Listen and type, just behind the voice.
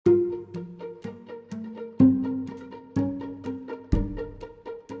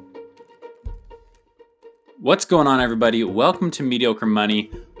What's going on, everybody? Welcome to Mediocre Money.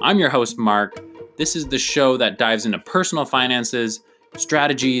 I'm your host, Mark. This is the show that dives into personal finances,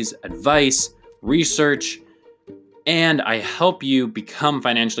 strategies, advice, research, and I help you become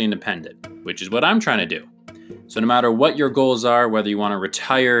financially independent, which is what I'm trying to do. So no matter what your goals are, whether you want to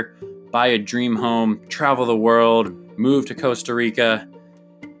retire, buy a dream home, travel the world, move to Costa Rica,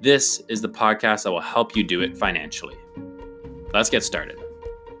 this is the podcast that will help you do it financially. Let's get started.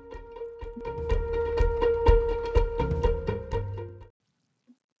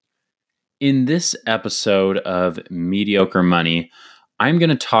 In this episode of Mediocre Money, I'm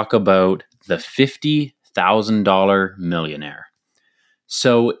going to talk about the $50,000 millionaire.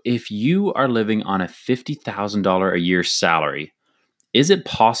 So if you are living on a $50,000 a year salary, is it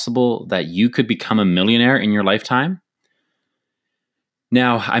possible that you could become a millionaire in your lifetime?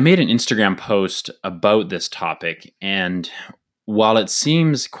 Now, I made an Instagram post about this topic, and while it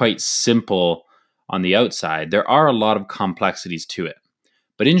seems quite simple on the outside, there are a lot of complexities to it.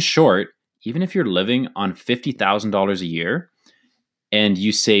 But in short, even if you're living on $50,000 a year and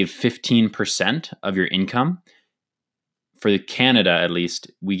you save 15% of your income, for Canada at least,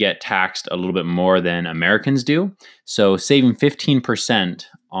 we get taxed a little bit more than Americans do. So saving 15%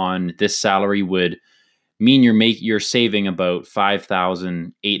 on this salary would mean you're saving about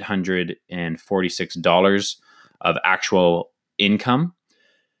 $5,846 of actual income.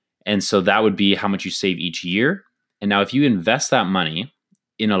 And so that would be how much you save each year. And now if you invest that money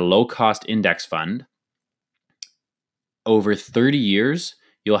in a low-cost index fund, over 30 years,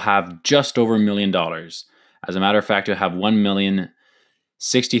 you'll have just over $1 million. As a matter of fact, you'll have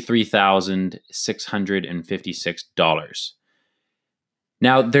 $1,063,656.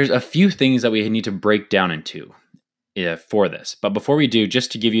 Now, there's a few things that we need to break down into for this. But before we do,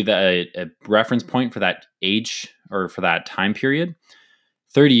 just to give you a reference point for that age or for that time period,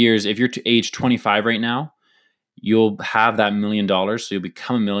 30 years, if you're to age 25 right now, you'll have that $1 million, so you'll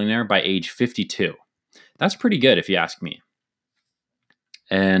become a millionaire by age 52. That's pretty good if you ask me.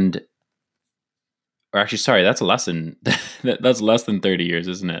 That's less than 30 years,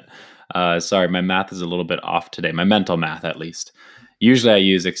 isn't it? Sorry, my math is a little bit off today, my mental math at least. Usually I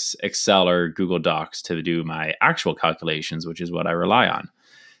use Excel or Google Docs to do my actual calculations, which is what I rely on.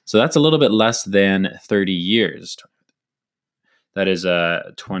 So that's a little bit less than 30 years. That is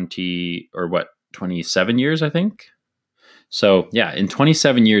 27 years, I think. So yeah, in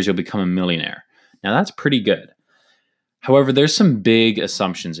 27 years, you'll become a millionaire. Now that's pretty good. However, there's some big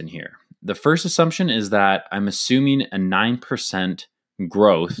assumptions in here. The first assumption is that I'm assuming a 9%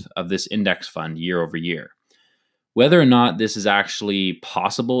 growth of this index fund year over year. Whether or not this is actually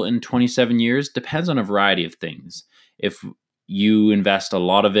possible in 27 years depends on a variety of things. If you invest a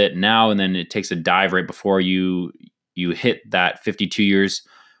lot of it now and then it takes a dive right before you hit that 52 years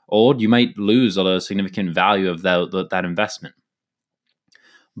old, you might lose a significant value of that investment.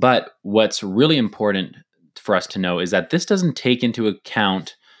 But what's really important for us to know is that this doesn't take into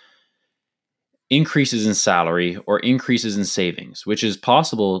account increases in salary or increases in savings, which is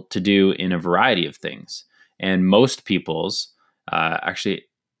possible to do in a variety of things. And most people's, actually,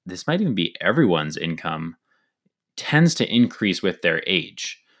 this might even be everyone's income, tends to increase with their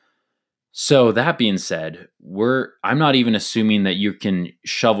age. So that being said, I'm not even assuming that you can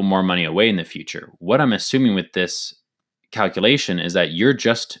shovel more money away in the future. What I'm assuming with this calculation is that you're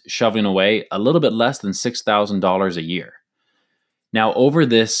just shoveling away a little bit less than $6,000 a year. Now, over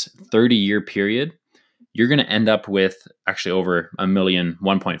this 30-year period, you're going to end up with actually over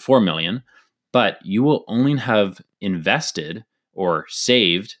 $1.4 million, but you will only have invested or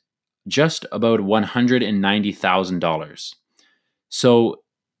saved just about $190,000. So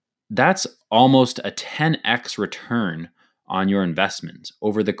that's almost a 10x return on your investment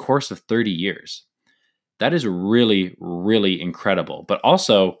over the course of 30 years. That is really, really incredible, but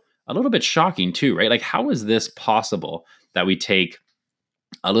also a little bit shocking too, right? Like, how is this possible that we take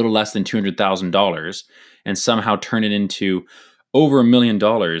a little less than $200,000 and somehow turn it into over $1 million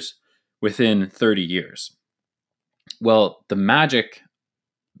within 30 years? Well, the magic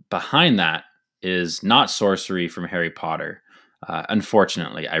behind that is not sorcery from Harry Potter.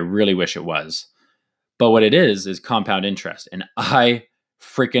 Unfortunately, I really wish it was. But what it is compound interest. And I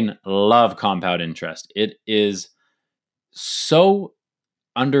freaking love compound interest. It is so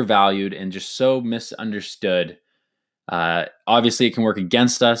undervalued and just so misunderstood. Obviously, it can work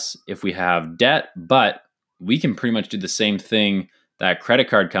against us if we have debt, but we can pretty much do the same thing that credit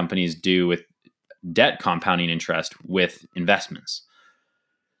card companies do with debt compounding interest with investments.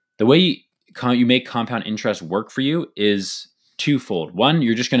 The way you make compound interest work for you is twofold. One,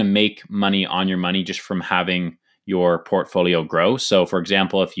 you're just going to make money on your money just from having your portfolio grow. So for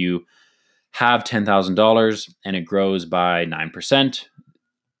example, if you have $10,000 and it grows by 9%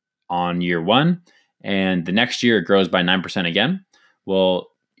 on year one, and the next year it grows by 9% again, well,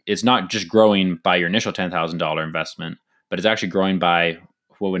 it's not just growing by your initial $10,000 investment, but it's actually growing by,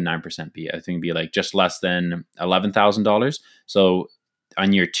 what would 9% be? I think it'd be like just less than $11,000. So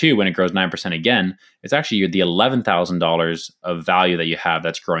on year two, when it grows 9% again, it's actually the $11,000 of value that you have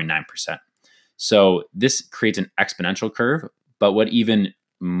that's growing 9%. So this creates an exponential curve. But what even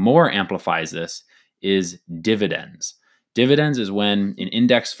more amplifies this is dividends. Dividends is when an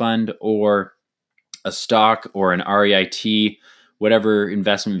index fund or a stock or an REIT, whatever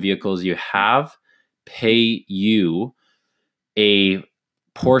investment vehicles you have, pay you a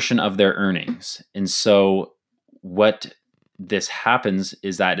portion of their earnings. And so what this happens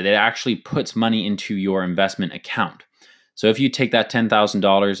is that it actually puts money into your investment account. So if you take that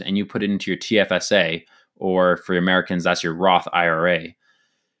 $10,000 and you put it into your TFSA, or for Americans, that's your Roth IRA,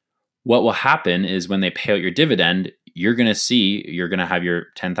 what will happen is when they pay out your dividend, you're going to have your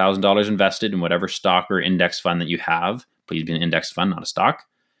 $10,000 invested in whatever stock or index fund that you have. Please be an index fund, not a stock.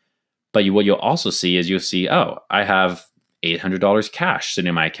 But what you'll also see is oh, I have $800 cash sitting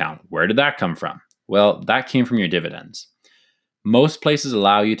in my account. Where did that come from? Well, that came from your dividends. Most places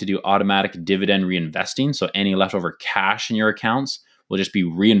allow you to do automatic dividend reinvesting. So any leftover cash in your accounts will just be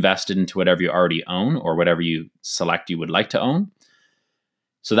reinvested into whatever you already own or whatever you select you would like to own.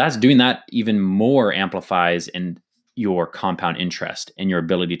 So that's doing that even more amplifies in your compound interest and your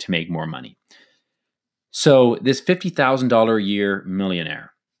ability to make more money. So this $50,000 a year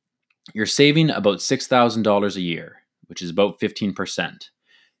millionaire, you're saving about $6,000 a year, which is about 15%.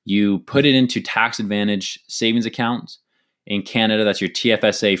 You put it into tax advantage savings accounts. In Canada, that's your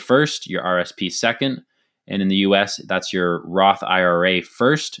TFSA first, your RSP second. And in the US, that's your Roth IRA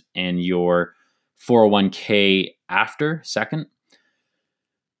first and your 401k after second.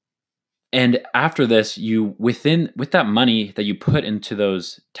 And after this, with that money that you put into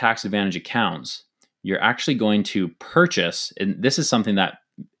those tax advantage accounts, you're actually going to purchase, and this is something that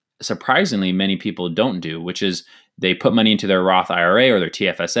surprisingly many people don't do, which is they put money into their Roth IRA or their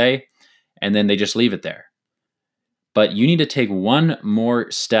TFSA, and then they just leave it there. But you need to take one more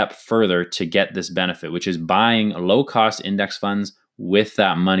step further to get this benefit, which is buying low-cost index funds with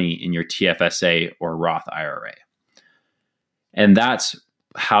that money in your TFSA or Roth IRA. And that's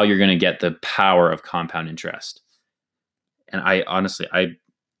how you're going to get the power of compound interest. And I honestly,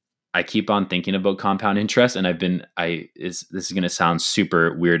 I keep on thinking about compound interest, and this is going to sound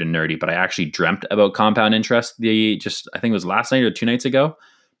super weird and nerdy, but I actually dreamt about compound interest I think it was last night or 2 nights ago.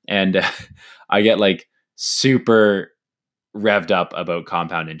 And I get like super revved up about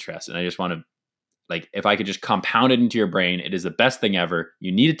compound interest. And I just want to, like, if I could just compound it into your brain, it is the best thing ever.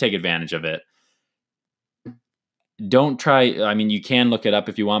 You need to take advantage of it. Don't try, I mean, you can look it up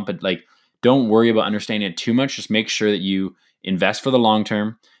if you want, but like, don't worry about understanding it too much. Just make sure that you invest for the long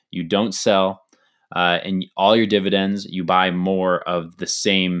term. You don't sell, and all your dividends, you buy more of the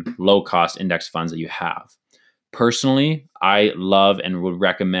same low cost index funds that you have. Personally, I love and would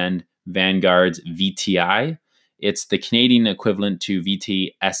recommend Vanguard's VTI. It's the Canadian equivalent to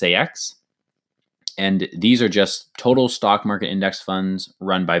VTSAX. And these are just total stock market index funds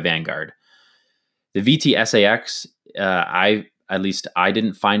run by Vanguard. The VTSAX, I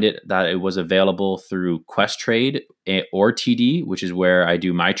didn't find it that it was available through Questrade or TD, which is where I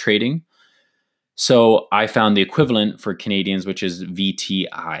do my trading. So I found the equivalent for Canadians, which is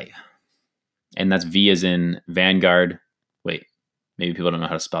VTI. And that's V as in Vanguard. Wait, maybe people don't know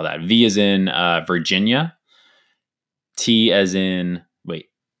how to spell that. V as in Virginia. T as in,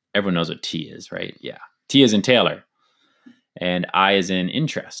 everyone knows what T is, right? Yeah. T as in Taylor. And I as in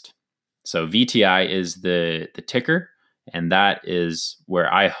interest. So VTI is the ticker, and that is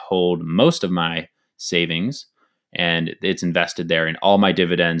where I hold most of my savings, and it's invested there, and all my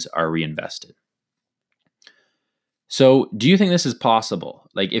dividends are reinvested. So do you think this is possible?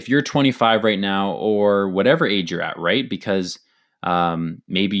 Like if you're 25 right now, or whatever age you're at, right? Because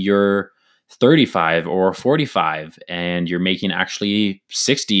maybe you're 35 or 45 and you're making actually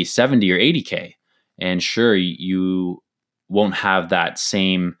 60, 70 or 80K. And sure, you won't have that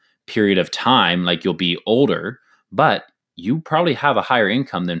same period of time, like you'll be older, but you probably have a higher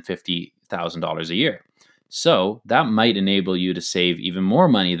income than $50,000 a year. So that might enable you to save even more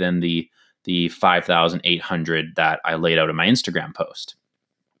money than the $5,800 that I laid out in my Instagram post.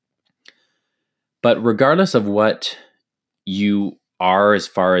 But regardless of what you are as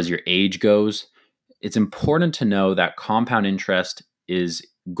far as your age goes, it's important to know that compound interest is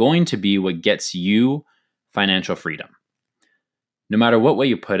going to be what gets you financial freedom. No matter what way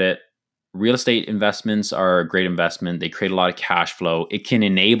you put it, real estate investments are a great investment. They create a lot of cash flow. It can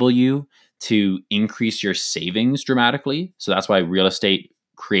enable you to increase your savings dramatically. So that's why real estate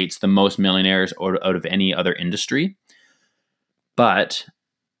creates the most millionaires out of any other industry. But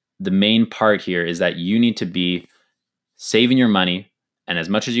the main part here is that you need to be saving your money and as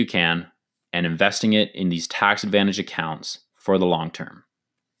much as you can and investing it in these tax advantage accounts for the long term.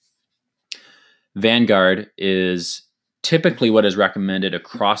 Vanguard is typically what is recommended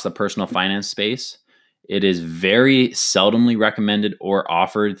across the personal finance space. It is very seldomly recommended or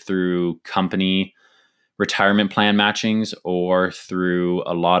offered through company retirement plan matchings or through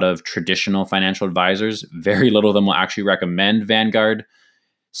a lot of traditional financial advisors. Very little of them will actually recommend Vanguard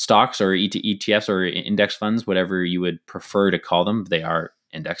stocks or ETFs or index funds, whatever you would prefer to call them. They are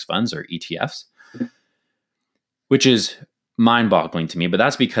index funds or ETFs, which is mind-boggling to me, but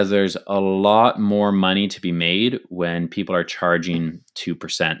that's because there's a lot more money to be made when people are charging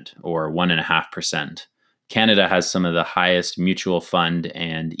 2% or 1.5%. Canada has some of the highest mutual fund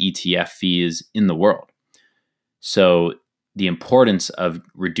and ETF fees in the world. So the importance of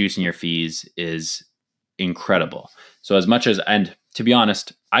reducing your fees is incredible. So as much as, and to be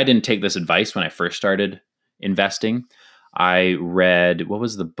honest, I didn't take this advice when I first started investing. I read, what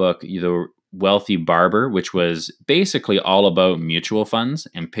was the book? The Wealthy Barber, which was basically all about mutual funds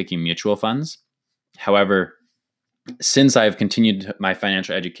and picking mutual funds. However, since I've continued my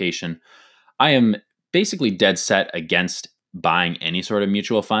financial education, I am basically dead set against buying any sort of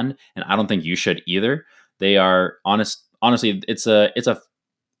mutual fund, and I don't think you should either. They are honestly, it's a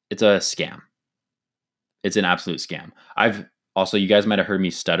scam. It's an absolute scam. You guys might have heard me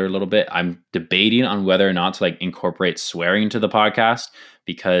stutter a little bit. I'm debating on whether or not to incorporate swearing into the podcast,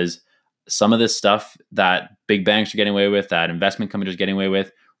 because some of this stuff that big banks are getting away with, that investment companies are getting away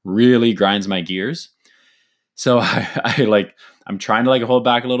with, really grinds my gears. So I'm trying to hold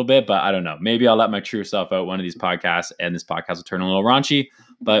back a little bit, but I don't know. Maybe I'll let my true self out one of these podcasts, and this podcast will turn a little raunchy.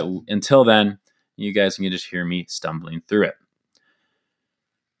 But until then, you guys can just hear me stumbling through it.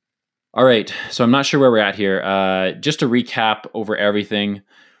 All right, so I'm not sure where we're at here. Just to recap over everything,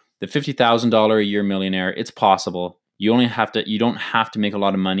 the $50,000 a year millionaire, it's possible. You don't have to make a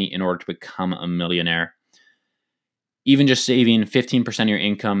lot of money in order to become a millionaire. Even just saving 15% of your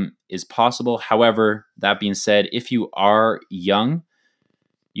income is possible. However, that being said, if you are young,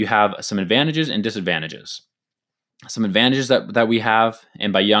 you have some advantages and disadvantages. Some advantages that we have,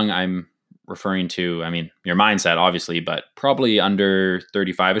 and by young, I'm referring to, your mindset, obviously, but probably under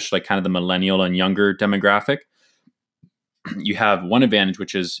 35-ish, kind of the millennial and younger demographic. You have one advantage,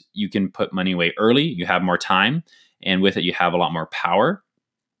 which is you can put money away early. You have more time, and with it, you have a lot more power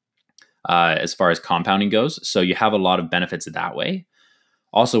as far as compounding goes. So you have a lot of benefits that way.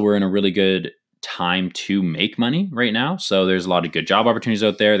 Also, we're in a really good time to make money right now. So there's a lot of good job opportunities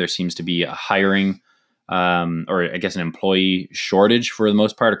out there. There seems to be a hiring or I guess an employee shortage for the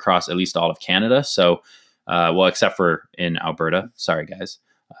most part across at least all of Canada. So, except for in Alberta. Sorry, guys.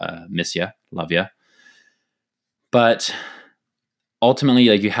 Miss ya. Love ya. But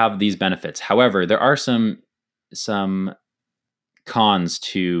ultimately, you have these benefits. However, there are some cons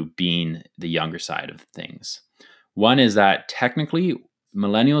to being the younger side of things. One is that technically,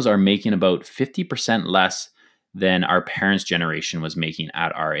 millennials are making about 50% less than our parents' generation was making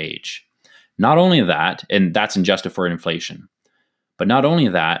at our age. Not only that, and that's adjusted for inflation, but not only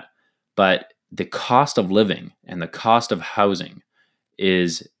that, but the cost of living and the cost of housing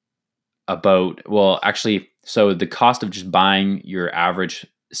is about, so the cost of just buying your average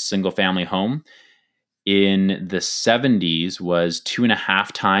single family home in the 70s was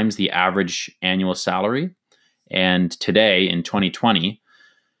 2.5 times the average annual salary. And today in 2020,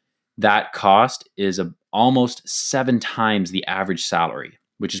 that cost is almost 7 times the average salary,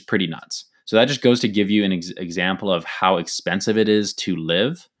 which is pretty nuts. So that just goes to give you an example of how expensive it is to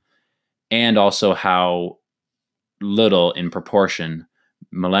live, and also how little in proportion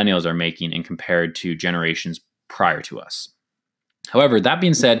millennials are making in compared to generations prior to us. However, that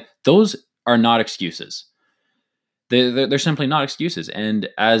being said, those are not excuses. They're simply not excuses. And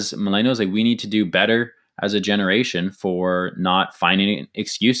as millennials, we need to do better as a generation for not finding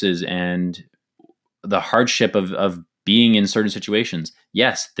excuses and the hardship of being in certain situations.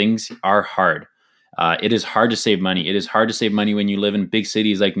 Yes, things are hard. It is hard to save money. It is hard to save money when you live in big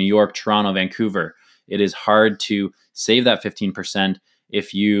cities like New York, Toronto, Vancouver. It is hard to save that 15%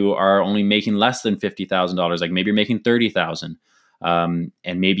 if you are only making less than $50,000. Maybe you're making $30,000,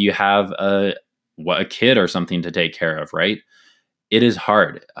 and maybe you have a kid or something to take care of. Right? It is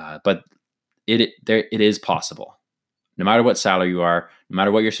hard, but it is possible. No matter what salary you are, no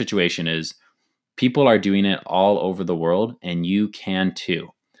matter what your situation is, people are doing it all over the world, and you can too.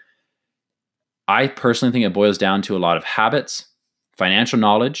 I personally think it boils down to a lot of habits, financial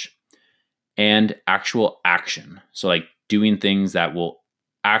knowledge, and actual action. So like doing things that will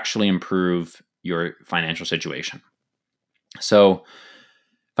actually improve your financial situation. So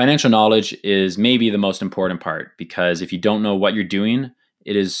financial knowledge is maybe the most important part, because if you don't know what you're doing,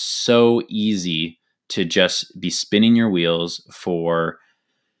 it is so easy to just be spinning your wheels for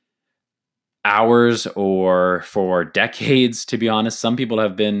hours or for decades, to be honest. Some people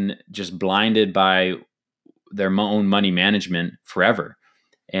have been just blinded by their own money management forever.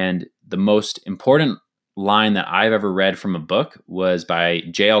 And the most important line that I've ever read from a book was by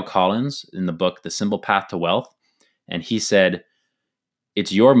J.L. Collins in the book, The Simple Path to Wealth. And he said,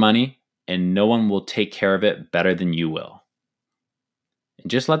 "It's your money and no one will take care of it better than you will."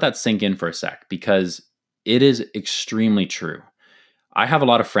 And just let that sink in for a sec, because it is extremely true. I have a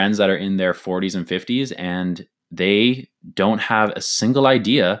lot of friends that are in their 40s and 50s, and they don't have a single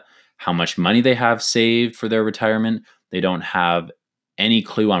idea how much money they have saved for their retirement. They don't have any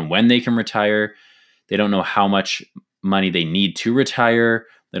clue on when they can retire. They don't know how much money they need to retire.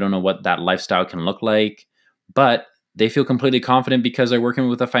 They don't know what that lifestyle can look like, but they feel completely confident because they're working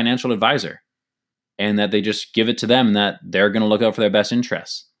with a financial advisor, and that they just give it to them and that they're going to look out for their best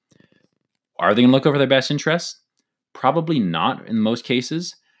interests. Are they going to look over their best interests? Probably not in most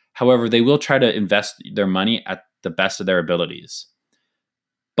cases. However, they will try to invest their money at the best of their abilities,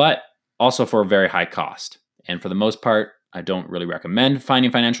 but also for a very high cost. And for the most part, I don't really recommend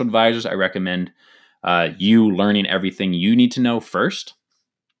finding financial advisors. I recommend you learning everything you need to know first.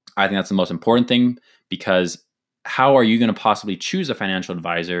 I think that's the most important thing, because how are you going to possibly choose a financial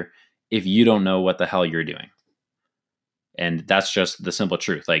advisor if you don't know what the hell you're doing? And that's just the simple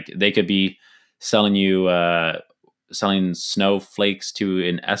truth. Like, they could be selling you selling snowflakes to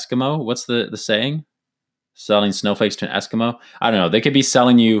an Eskimo. What's the saying? Selling snowflakes to an Eskimo? I don't know. They could be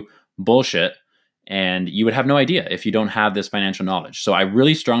selling you bullshit, and you would have no idea if you don't have this financial knowledge. So I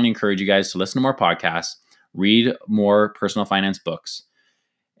really strongly encourage you guys to listen to more podcasts, read more personal finance books,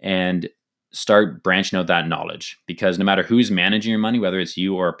 and start branching out that knowledge. Because no matter who's managing your money, whether it's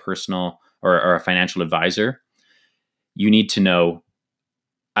you or a personal or a financial advisor, you need to know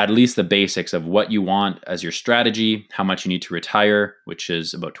at least the basics of what you want as your strategy, how much you need to retire, which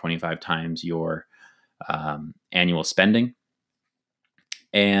is about 25 times your annual spending.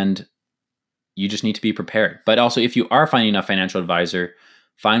 And you just need to be prepared. But also, if you are finding a financial advisor,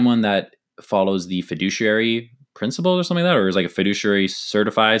 find one that follows the fiduciary principles or something like that, or is like a fiduciary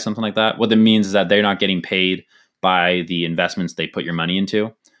certified, something like that. What that means is that they're not getting paid by the investments they put your money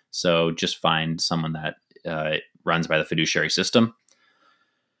into. So just find someone that runs by the fiduciary system.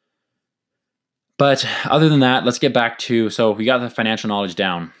 But other than that, let's get back to, so we got the financial knowledge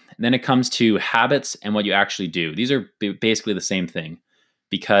down. And then it comes to habits and what you actually do. These are basically the same thing,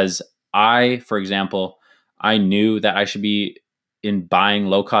 because for example, I knew that I should be in buying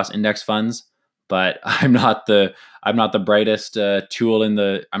low cost index funds, but I'm not the brightest tool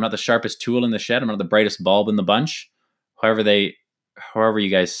I'm not the sharpest tool in the shed. I'm not the brightest bulb in the bunch. However you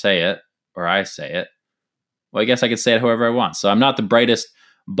guys say it, or I say it. Well, I guess I could say it however I want. So I'm not the brightest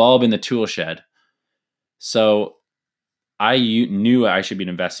bulb in the tool shed. So I knew I should be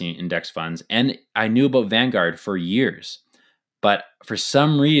investing in index funds, and I knew about Vanguard for years. But for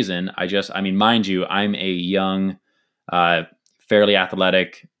some reason, mind you, I'm a young, fairly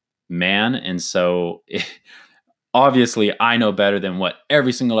athletic man. And so obviously I know better than what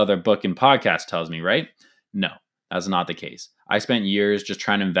every single other book and podcast tells me, right? No, that's not the case. I spent years just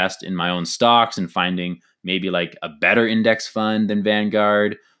trying to invest in my own stocks and finding maybe like a better index fund than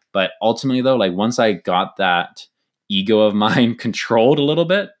Vanguard. But ultimately, though, like once I got that ego of mine controlled a little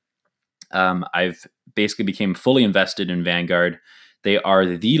bit, I've basically became fully invested in Vanguard. They are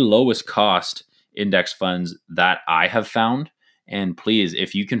the lowest cost index funds that I have found. And please,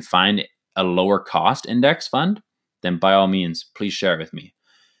 if you can find a lower cost index fund, then by all means, please share it with me.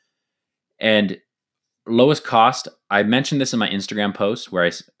 And lowest cost, I mentioned this in my Instagram post where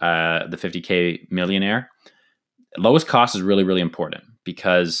the 50K millionaire. Lowest cost is really, really important,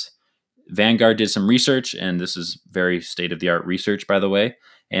 because Vanguard did some research, and this is very state-of-the-art research, by the way,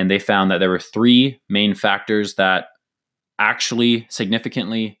 and they found that there were 3 main factors that actually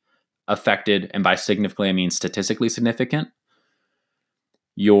significantly affected, and by significantly I mean statistically significant,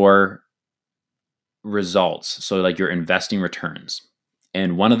 your results. So like your investing returns.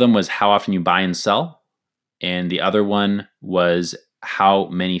 And one of them was how often you buy and sell, and the other one was how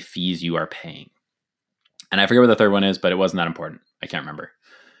many fees you are paying. And I forget what the third one is, but it wasn't that important. I can't remember.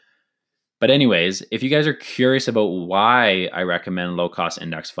 But anyways, if you guys are curious about why I recommend low-cost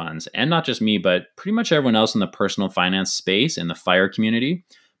index funds, and not just me, but pretty much everyone else in the personal finance space in the FIRE community,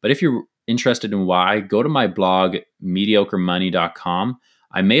 but if you're interested in why, go to my blog, mediocremoney.com.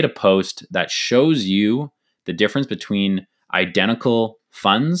 I made a post that shows you the difference between identical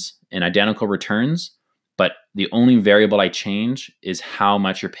funds and identical returns, but the only variable I change is how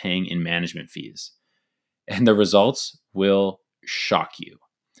much you're paying in management fees. And the results will shock you.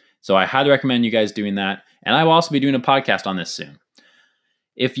 So I highly recommend you guys doing that. And I will also be doing a podcast on this soon.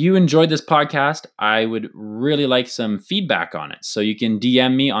 If you enjoyed this podcast, I would really like some feedback on it. So you can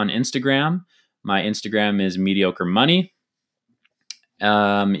DM me on Instagram. My Instagram is mediocre money.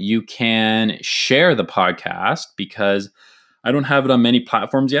 You can share the podcast because I don't have it on many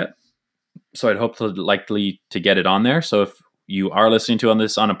platforms yet. So I'd hope likely to get it on there. So if you are listening to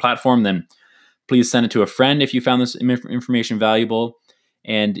this on a platform, then please send it to a friend if you found this information valuable.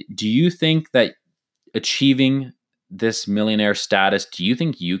 And do you think that achieving this millionaire status, do you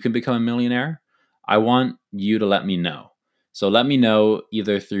think you can become a millionaire? I want you to let me know. So let me know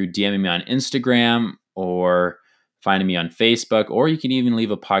either through DMing me on Instagram or finding me on Facebook, or you can even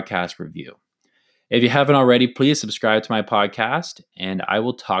leave a podcast review. If you haven't already, please subscribe to my podcast, and I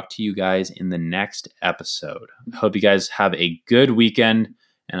will talk to you guys in the next episode. I hope you guys have a good weekend,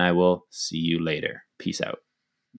 and I will see you later. Peace out.